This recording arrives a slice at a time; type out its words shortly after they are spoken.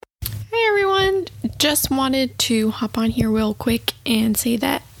just wanted to hop on here real quick and say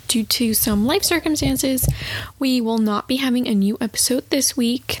that due to some life circumstances, we will not be having a new episode this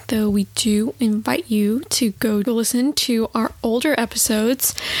week, though we do invite you to go listen to our older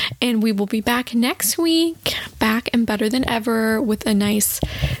episodes, and we will be back next week, back and better than ever, with a nice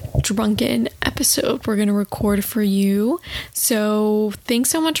drunken episode we're going to record for you. So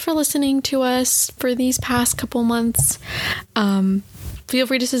thanks so much for listening to us for these past couple months. Feel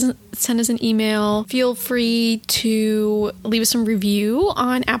free to send us an email. Feel free to leave us some review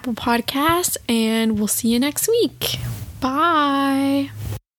on Apple Podcasts, and we'll see you next week. Bye.